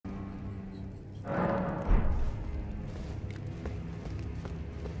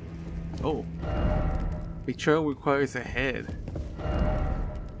Oh. Betrayal requires a head.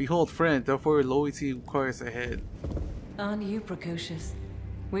 Behold, friend, therefore loyalty requires a head. Aren't you precocious?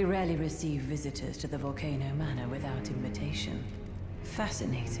 We rarely receive visitors to the Volcano Manor without invitation.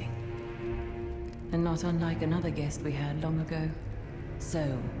 Fascinating. And not unlike another guest we had long ago.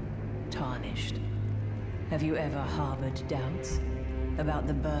 So, Tarnished. Have you ever harbored doubts about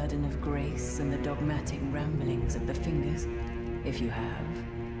the burden of grace and the dogmatic ramblings of the Fingers? If you have,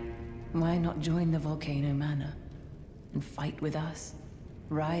 why not join the Volcano Manor and fight with us,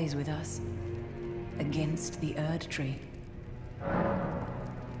 rise with us, against the Erd Tree? You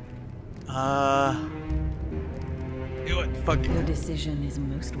know what? Fuck it. Your decision is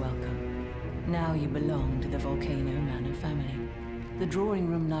most welcome. Now you belong to the Volcano Manor family. The drawing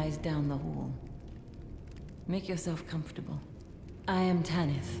room lies down the hall. Make yourself comfortable. I am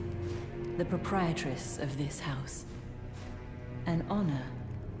Tanith, the proprietress of this house. An honor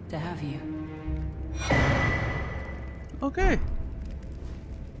to have you. Okay.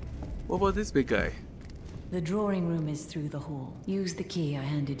 What about this big guy? The drawing room is through the hall. Use the key I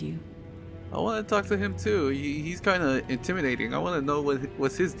handed you. I want to talk to him too. He's kind of intimidating. I want to know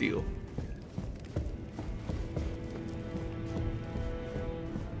what's his deal.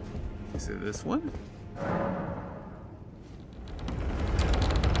 Is it this one?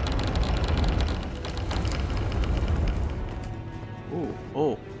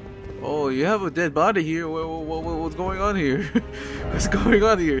 Oh, you have a dead body here. What's going on here? What's going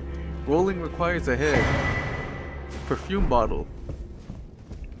on here? Rolling requires a head. Perfume bottle.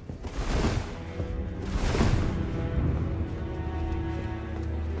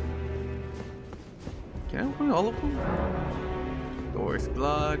 Can I open all of them? Door is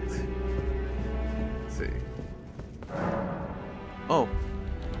blocked. Let's see. Oh.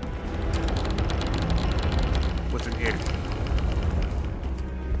 What's in here?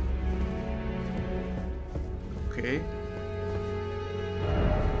 Okay.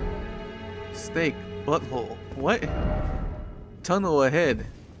 Snake, butthole. What? Tunnel ahead.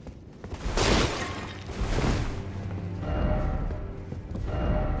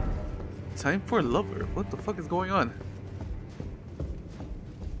 Time for a lover. What the fuck is going on?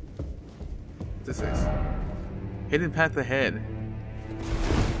 This is hidden path ahead.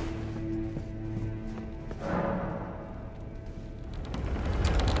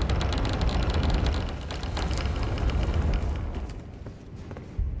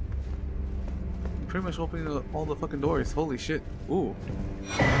 Pretty much opening all the fucking doors. Holy shit. Ooh.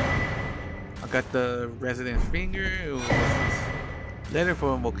 I got the resident finger. Ooh, what's this? Letter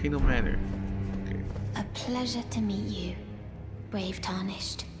from Volcano Manor. Okay. A pleasure to meet you, brave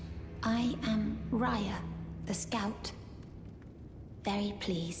Tarnished. I am Raya, the scout. Very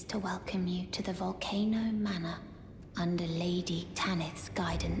pleased to welcome you to the Volcano Manor under Lady Tanith's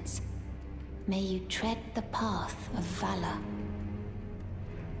guidance. May you tread the path of valor.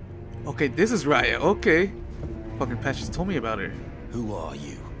 Okay, this is Raya. Okay. Fucking Pat just told me about her. Who are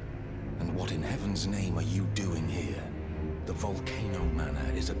you? And what in heaven's name are you doing here? The Volcano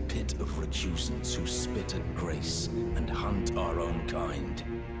Manor is a pit of recusants who spit at grace and hunt our own kind.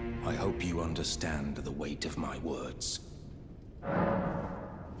 I hope you understand the weight of my words.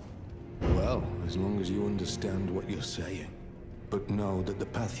 Well, as long as you understand what you're saying. But know that the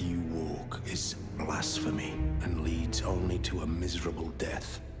path you walk is blasphemy and leads only to a miserable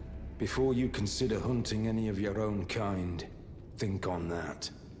death. Before you consider hunting any of your own kind, think on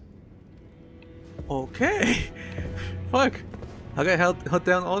that. Okay. Fuck. I got held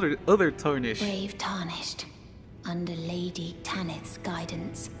down other Tarnished. Brave Tarnished, under Lady Tanith's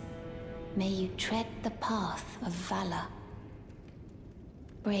guidance, may you tread the path of valor.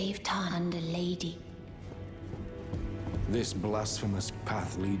 Brave Tarnished, under Lady. This blasphemous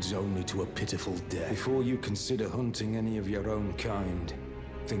path leads only to a pitiful death. Before you consider hunting any of your own kind,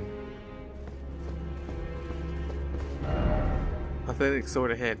 think... Pathetic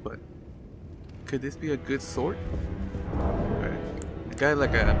sword ahead, but could this be a good sword? Alright. A guy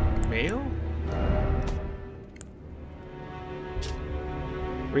like a male?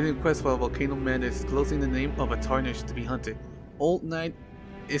 Reading request for a Volcano Man is disclosing the name of a Tarnished to be hunted. Old Knight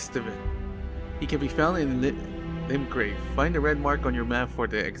Istevan. He can be found in Limgrave. Find the red mark on your map for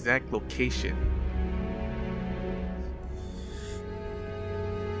the exact location.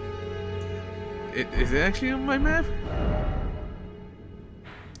 Is it actually on my map?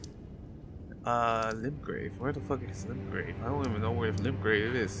 Limgrave. Where the fuck is Limgrave? I don't even know where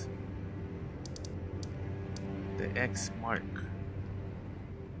Limgrave is. The X mark.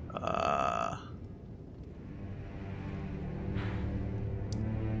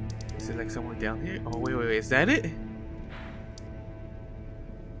 Is it like somewhere down here? Oh wait, is that it?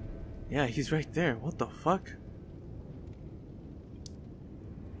 Yeah, he's right there. What the fuck?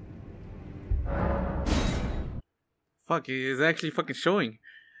 Fuck, he is actually fucking showing.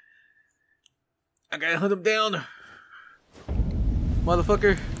 I gotta hunt him down.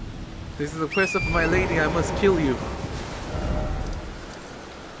 Motherfucker. This is a quest of my lady. I must kill you.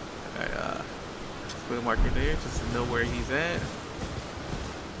 Alright, let's put a marker there just to know where he's at.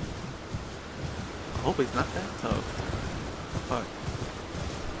 I hope he's not that tough. Fuck.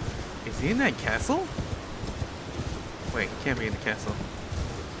 Is he in that castle? Wait, he can't be in the castle.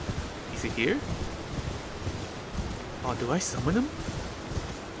 Is he here? Oh, do I summon him?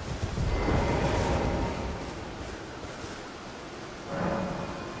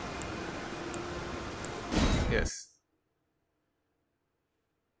 Yes.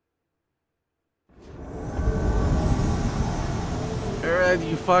 Alright,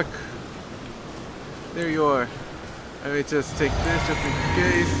 you fuck. There you are. Alright, just take this just in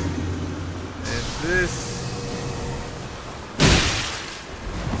case. And this.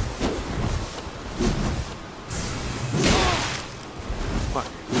 Fuck.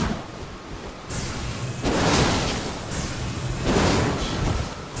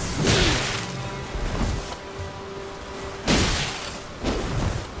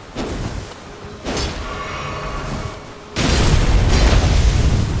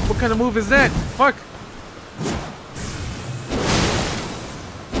 What kind of move is that? Fuck!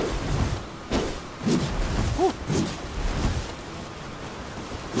 Ooh.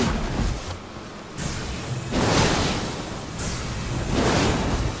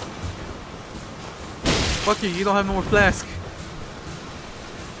 Fuck you don't have no more flask.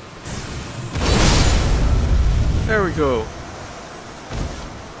 There we go.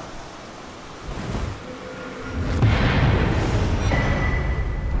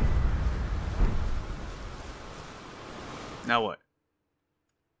 Now what?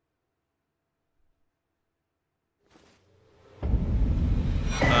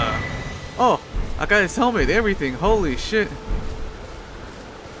 Oh, I got his helmet, everything. Holy shit.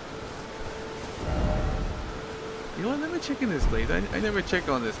 You know what? Let me check in this place. I never check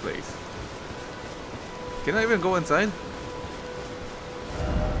on this place. Can I even go inside?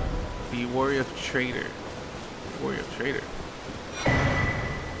 The Warrior Trader. Warrior Trader.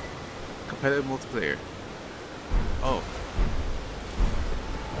 Competitive multiplayer. Oh.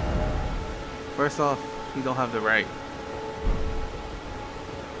 First off, you don't have the right.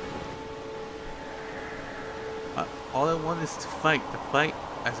 All I want is to fight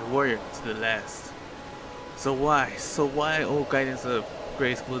as a warrior to the last. So why, oh guidance of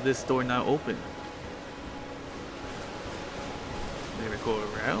grace, will this door not open? I'm gonna go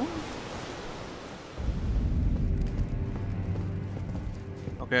around?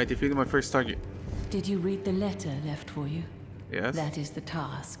 Okay, I defeated my first target. Did you read the letter left for you? Yes. That is the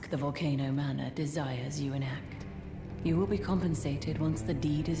task the Volcano Manor desires you enact. You will be compensated once the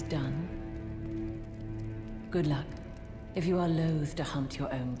deed is done. Good luck. If you are loath to hunt your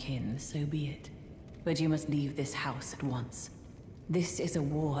own kin, so be it. But you must leave this house at once. This is a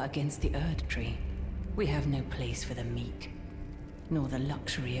war against the Erdtree. We have no place for the meek, nor the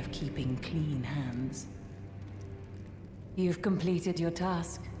luxury of keeping clean hands. You've completed your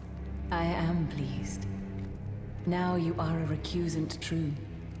task. I am pleased. Now you are a recusant true,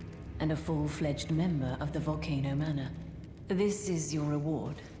 and a full-fledged member of the Volcano Manor. This is your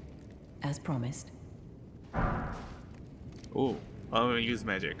reward, as promised. Oh, I'm gonna use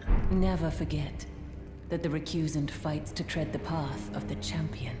magic. Never forget that the recusant fights to tread the path of the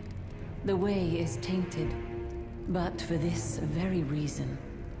champion. The way is tainted, but for this very reason,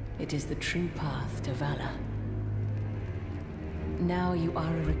 it is the true path to valor. Now you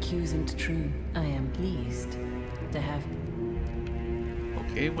are a recusant true. I am pleased to have...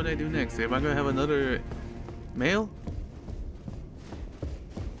 Okay, what do I do next? Am I gonna have another mail?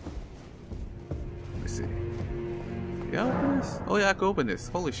 Let's see. Yeah, open this? Oh yeah, I can open this.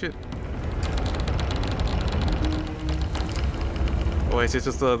 Holy shit. Oh, it's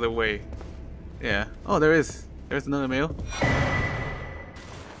just the other way. Yeah. Oh, there's another mail.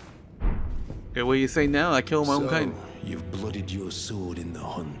 Okay, what do you say now? I kill my own kind. You've blooded your sword in the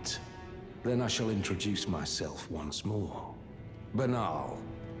hunt. Then I shall introduce myself once more. Banal.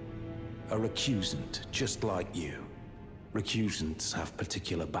 A recusant, just like you. Recusants have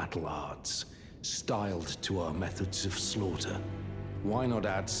particular battle arts, styled to our methods of slaughter. Why not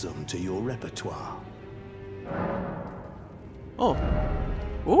add some to your repertoire? Oh.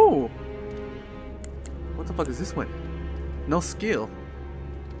 Ooh. What the fuck is this one? No skill.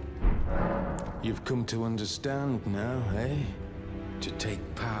 You've come to understand now, eh? To take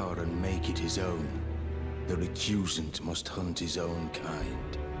power and make it his own, the recusant must hunt his own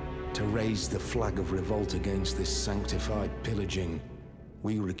kind. To raise the flag of revolt against this sanctified pillaging,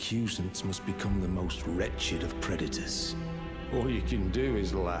 we recusants must become the most wretched of predators. All you can do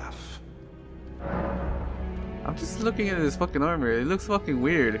is laugh. I'm just looking at his fucking armor. It looks fucking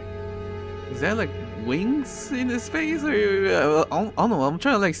weird. Is that like wings in his face? Or I don't know. I'm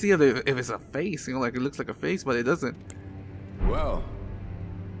trying to like see if it's a face. You know, like it looks like a face, but it doesn't. Well,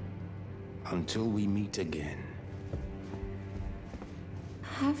 until we meet again.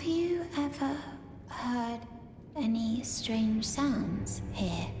 Have you ever heard any strange sounds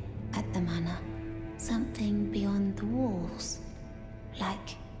here at the manor? Something beyond the walls?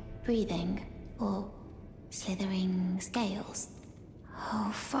 Like breathing or slithering scales?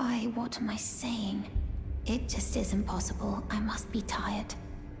 Oh, fie, what am I saying? It just isn't possible. I must be tired.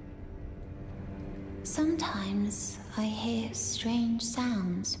 Sometimes I hear strange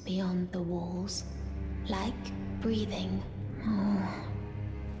sounds beyond the walls, like breathing. Oh.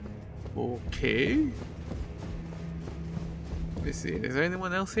 Okay. Let me see. Is there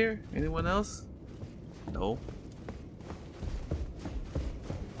anyone else here? Anyone else? No.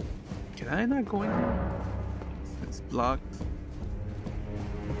 Can I not go in here? It's blocked.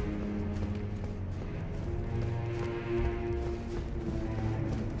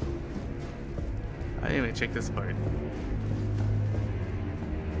 I didn't even check this part.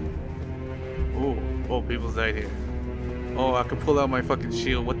 Oh, people died here. Oh, I can pull out my fucking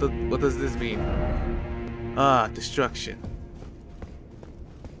shield. What does this mean? Ah, destruction.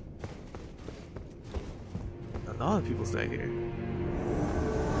 A lot of people died here.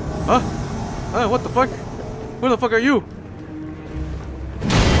 Huh? Ah, what the fuck? Who the fuck are you?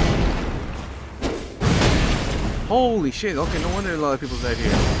 Holy shit, okay, no wonder a lot of people died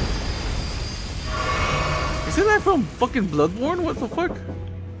here. Isn't that from fucking Bloodborne? What the fuck?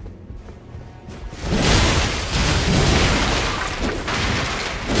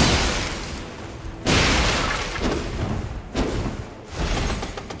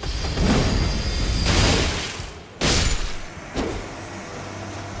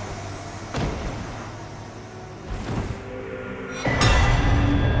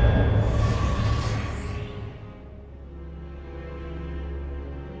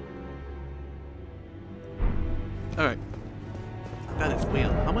 Alright. That is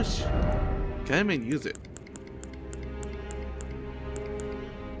wheel. How much can I even use it?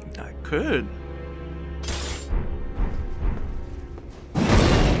 I could.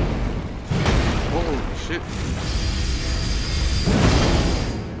 Holy shit.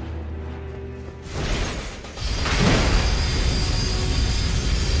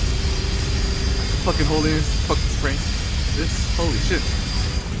 Fucking holding this fucking spring. This, holy shit.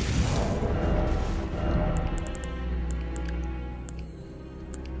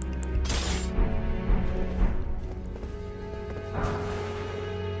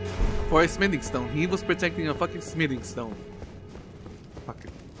 For a smithing stone. He was protecting a fucking smithing stone.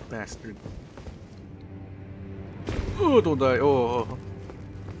 Fucking bastard. Oh, don't die. Oh.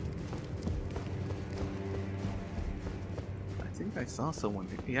 I think I saw someone.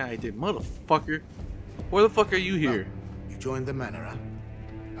 Yeah, I did. Motherfucker. Where the fuck are you here? Oh, you joined the manor, huh?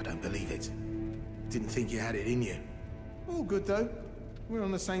 I don't believe it. Didn't think you had it in you. All good, though. We're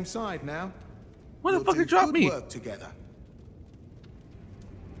on the same side now. Motherfucker, drop me! Work together.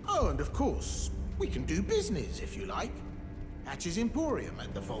 Oh, and of course, we can do business, if you like. Hatch's Emporium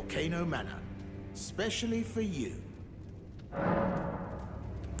at the Volcano Manor. Especially for you.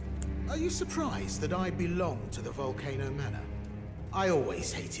 Are you surprised that I belong to the Volcano Manor? I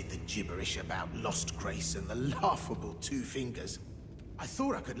always hated the gibberish about Lost Grace and the laughable Two Fingers. I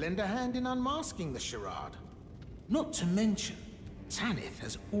thought I could lend a hand in unmasking the charade. Not to mention, Tanith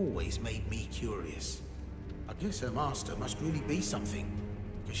has always made me curious. I guess her master must really be something.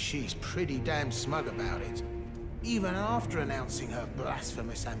 She's pretty damn smug about it. Even after announcing her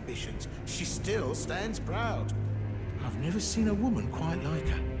blasphemous ambitions, she still stands proud. I've never seen a woman quite like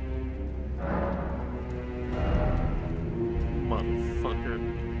her. Motherfucker.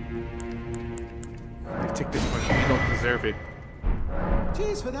 I take this one. You don't deserve it.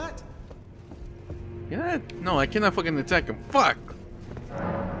 Cheers for that. Yeah, no, I cannot fucking attack him. Fuck!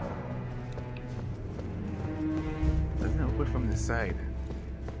 Doesn't open from the side.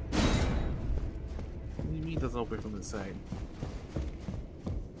 What do you mean it doesn't open from the side?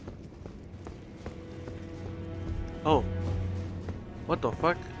 Oh. What the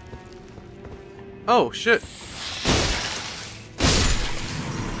fuck? Oh, shit!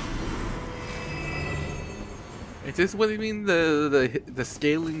 Is this what you mean, the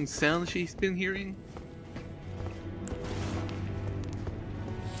scaling sound she's been hearing?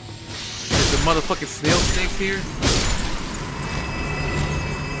 Is the motherfucking snail snakes here?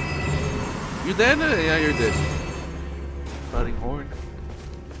 You dead? Yeah, you're dead. Flooding horn.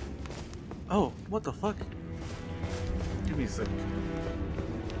 Oh, what the fuck? Give me a sec.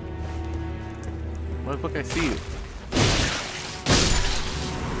 Motherfucker, I see you.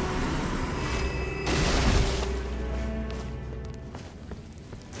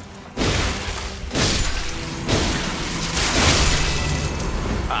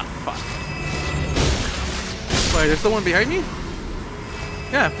 Ah, fuck. Wait, there's someone behind me?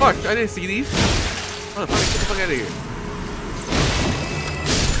 Yeah, fuck, I didn't see these. Motherfucker, get the fuck out of here.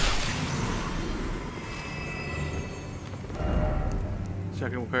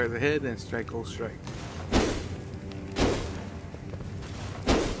 Shotgun requires a head and strike gold strike.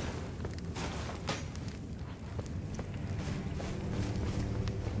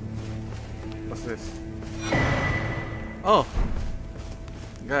 What's this? Oh!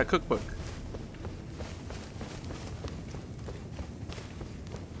 Got a cookbook.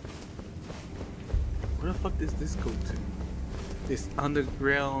 Where the fuck does this go to? This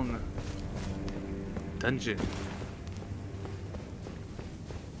underground dungeon.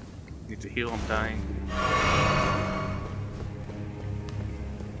 Need to heal, I'm dying.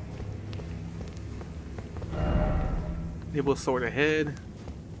 Able sword ahead.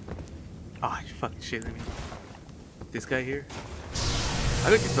 Ah, oh, you fucking shitting me. This guy here. I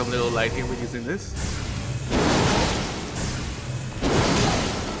think it's some little light here when using this.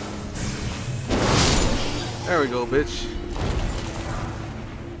 There we go, bitch.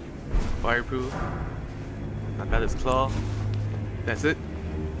 Fireproof. I got his claw. That's it.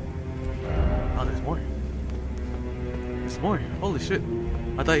 Oh, there's more. There's more. Holy shit.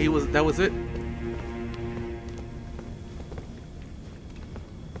 I thought that was it.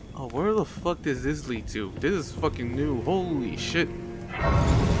 Oh, where the fuck does this lead to? This is fucking new. Holy shit.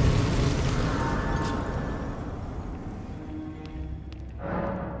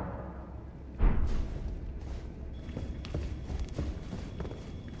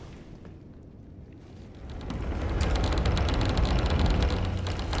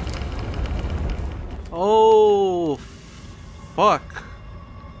 Oh, fuck.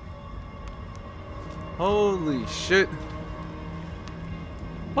 Holy shit.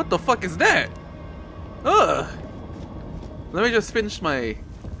 What the fuck is that? Ugh. Let me just finish the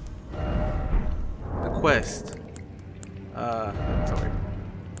quest. Sorry.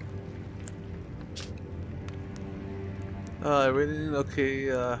 Okay,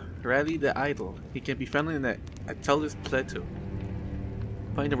 rally the idol. He can be found in the Tarnished plateau.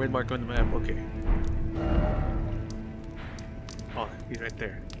 Find the red mark on the map. Okay. Oh, he's right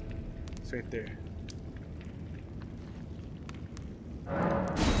there. He's right there.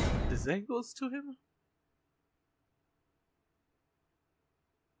 Does that goes to him?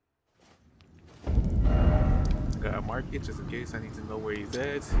 Gotta mark it just in case I need to know where he's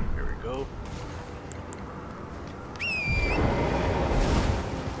at. Here we go.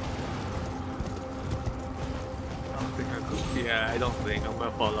 Yeah, I don't think I'm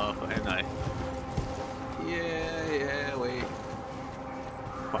gonna fall off, and I. Yeah, wait.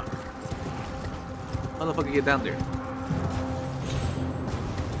 Fuck. How the fuck you get down there?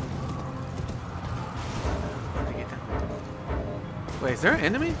 How do you get down there? Wait, is there an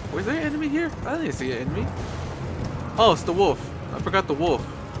enemy? Was there an enemy here? I didn't see an enemy. Oh, it's the wolf. I forgot the wolf.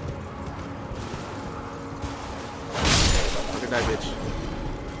 Look at that bitch.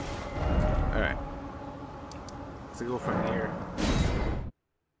 Alright. Let's go from here.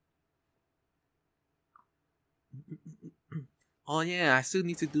 Oh yeah, I still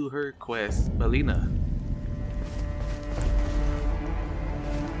need to do her quest, Melina.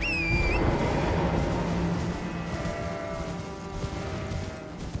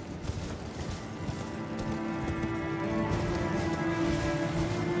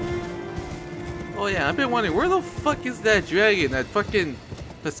 Oh yeah, I've been wondering, where the fuck is that dragon that fucking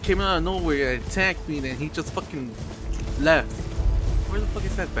just came out of nowhere and attacked me and then he just fucking left? Where the fuck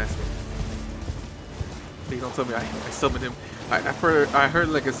is that bastard? Please don't tell me I summoned him. I heard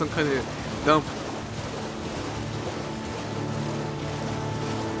like some kind of dump.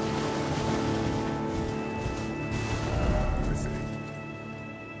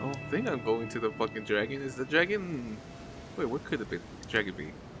 I don't think I'm going to the fucking dragon. Is the dragon... Wait, what could the dragon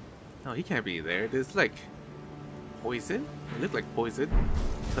be? No, he can't be there. There's like poison. It looked like poison,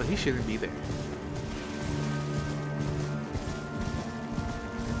 so he shouldn't be there.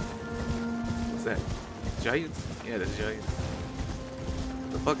 What's that? Giants? Yeah, that's giants.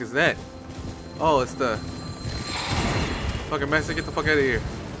 The fuck is that? Oh, it's the fucking master. Get the fuck out of here.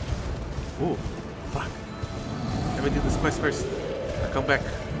 Ooh, fuck. Let me do this quest first. I'll come back.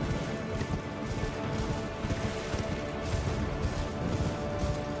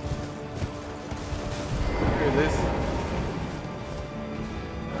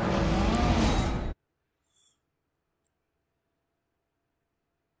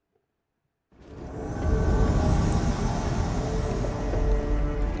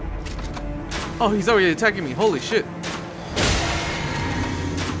 Oh, he's already attacking me. Holy shit.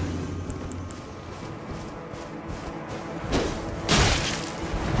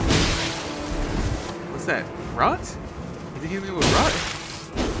 What's that? Rot? Is he hitting me with rot?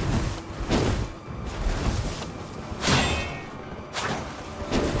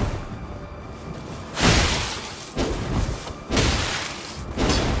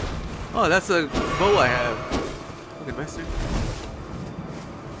 Oh, that's a bow I have. Fucking bastard.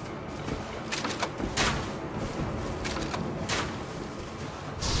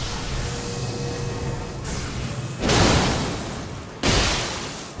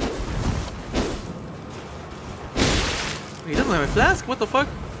 He doesn't have a flask? What the fuck?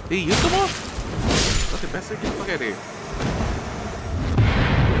 Did he use them all? Fucking bastard, get the fuck out of here.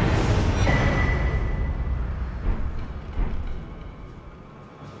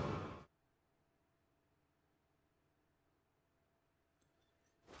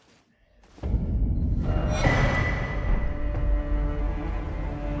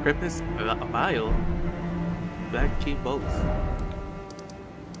 Crepus Vial? Black Key Bolts.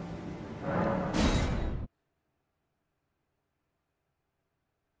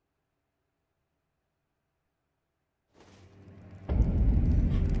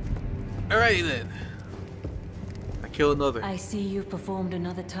 Alrighty then. I kill another. I see you've performed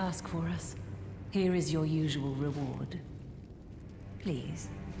another task for us. Here is your usual reward. Please,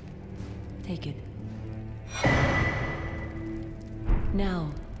 take it.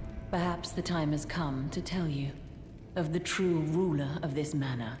 Now, perhaps the time has come to tell you of the true ruler of this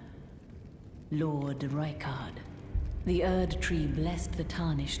manor, Lord Rykard. The Erd Tree blessed the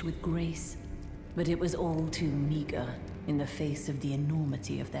Tarnished with grace, but it was all too meager in the face of the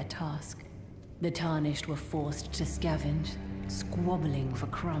enormity of their task. The Tarnished were forced to scavenge, squabbling for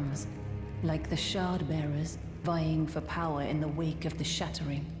crumbs, like the Shard Bearers vying for power in the wake of the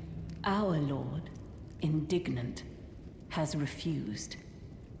Shattering. Our Lord, indignant, has refused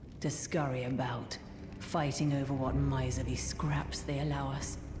to scurry about, fighting over what miserly scraps they allow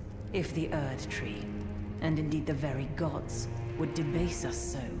us. If the Erd Tree, and indeed the very gods, would debase us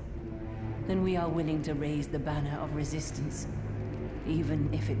so, then we are willing to raise the banner of resistance, even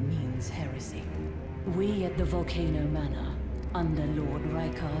if it means heresy. We at the Volcano Manor, under Lord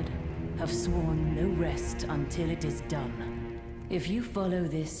Rykard, have sworn no rest until it is done. If you follow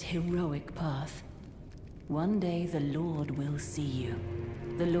this heroic path, one day the Lord will see you.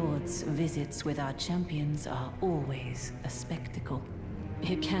 The Lord's visits with our champions are always a spectacle.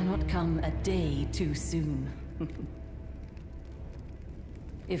 It cannot come a day too soon.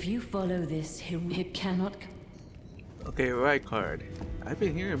 If you follow this, it cannot. Okay, Rykard. I've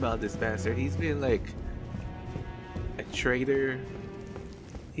been hearing about this bastard. He's been like a traitor.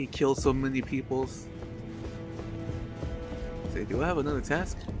 He killed so many people. Say, do I have another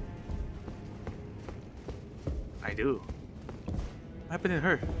task? I do. What happened to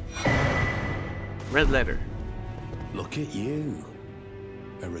her? Red letter. Look at you.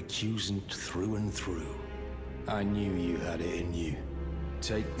 A recusant through and through. I knew you had it in you.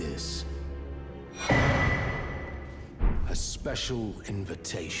 Take this. A special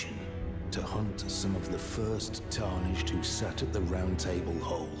invitation to hunt some of the first Tarnished who sat at the Round Table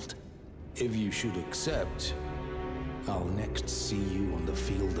Hold. If you should accept, I'll next see you on the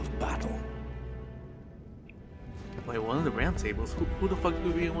field of battle. Wait, one of the round tables? Who the fuck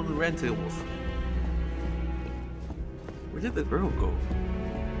would be in one of the round tables? Where did the girl go?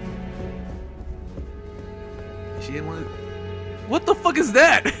 She didn't want to... What the fuck is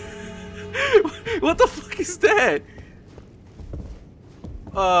that? What the fuck is that?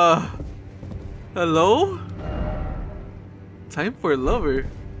 Hello? Time for a lover.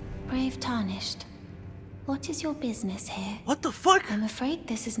 Brave Tarnished, what is your business here? What the fuck? I'm afraid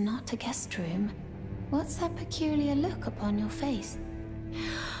this is not a guest room. What's that peculiar look upon your face?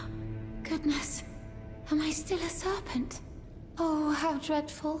 Goodness, am I still a serpent? Oh, how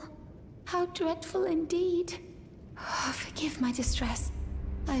dreadful. How dreadful indeed. Oh, forgive my distress.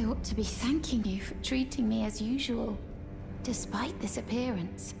 I ought to be thanking you for treating me as usual. Despite this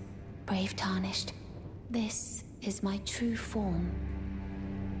appearance, brave Tarnished, this is my true form.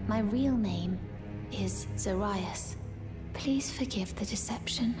 My real name is Zarias. Please forgive the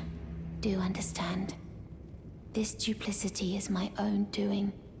deception. Do understand. This duplicity is my own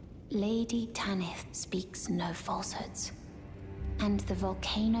doing. Lady Tanith speaks no falsehoods. And the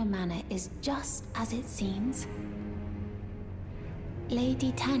Volcano Manor is just as it seems.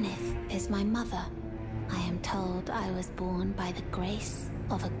 Lady Tanith is my mother. I am told I was born by the grace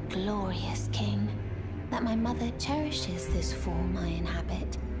of a glorious king. That my mother cherishes this form I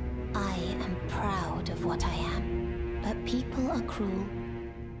inhabit. I am proud of what I am. But people are cruel.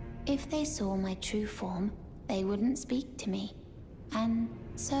 If they saw my true form, they wouldn't speak to me. And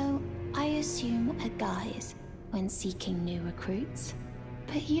so I assume a guise when seeking new recruits.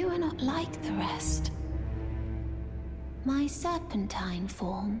 But you are not like the rest. My serpentine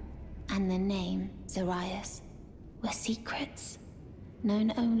form and the name Zarias were secrets,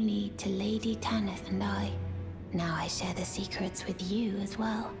 known only to Lady Tarnished and I. Now I share the secrets with you as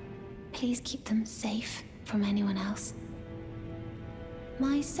well. Please keep them safe from anyone else.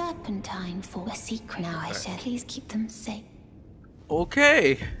 My serpentine form a secret. Now I share. Please keep them safe.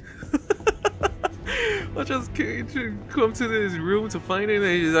 Okay. I just come to this room to find it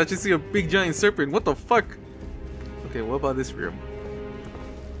and I just see a big giant serpent. What the fuck? Okay, what about this room?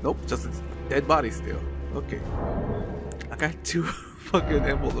 Nope, just a dead body still. Okay. I got 2 fucking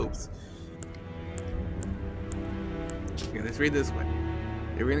envelopes. Okay, let's read this one.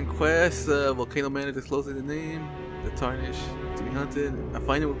 A written quest, Volcano Manor disclosing the name, the Tarnished to be hunted. A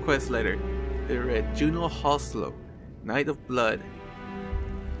final request letter. It read Juno Hoslow, Knight of Blood.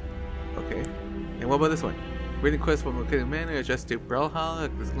 Okay. And what about this one? Written quest from Volcano Manor addressed to Brawlhalla,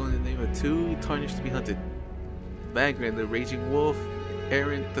 disclosing the name of 2 Tarnished to be hunted. Bagran, the Raging Wolf,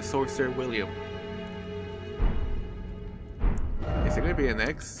 Aaron, the Sorcerer William. Is there gonna be an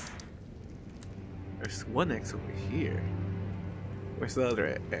X? There's one X over here. Where's the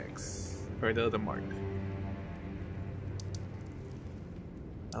other X? Or the other mark?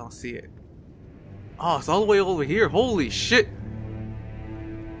 I don't see it. Oh, it's all the way over here. Holy shit!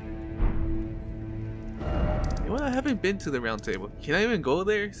 You know what? I haven't been to the round table. Can I even go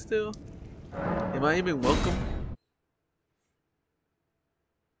there still? Am I even welcome?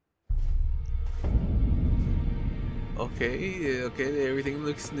 Okay, okay, everything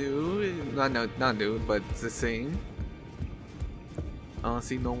looks new. Not new, but it's the same. I don't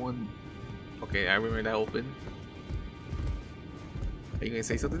see no one. Okay, I remember that open. Are you gonna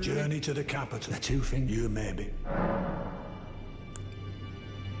say something? Journey to the capital. The 2 things you maybe.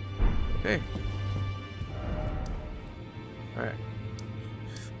 Okay. Alright.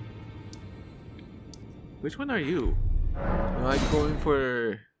 Which one are you? Am I going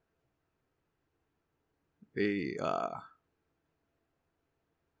for the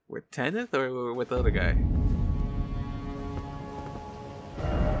with Tanith or with the other guy?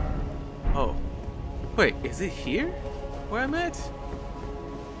 Oh. Wait, is it here? Where I'm at?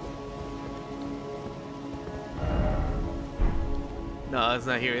 No, it's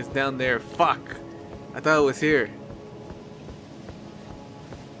not here. It's down there. Fuck. I thought it was here.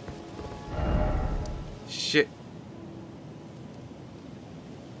 Shit.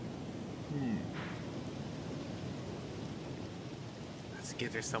 Let's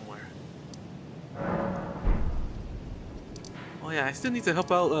get there somewhere. Oh yeah, I still need to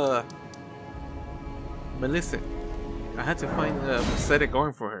help out Melissa. I had to find a prosthetic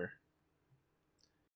arm for her.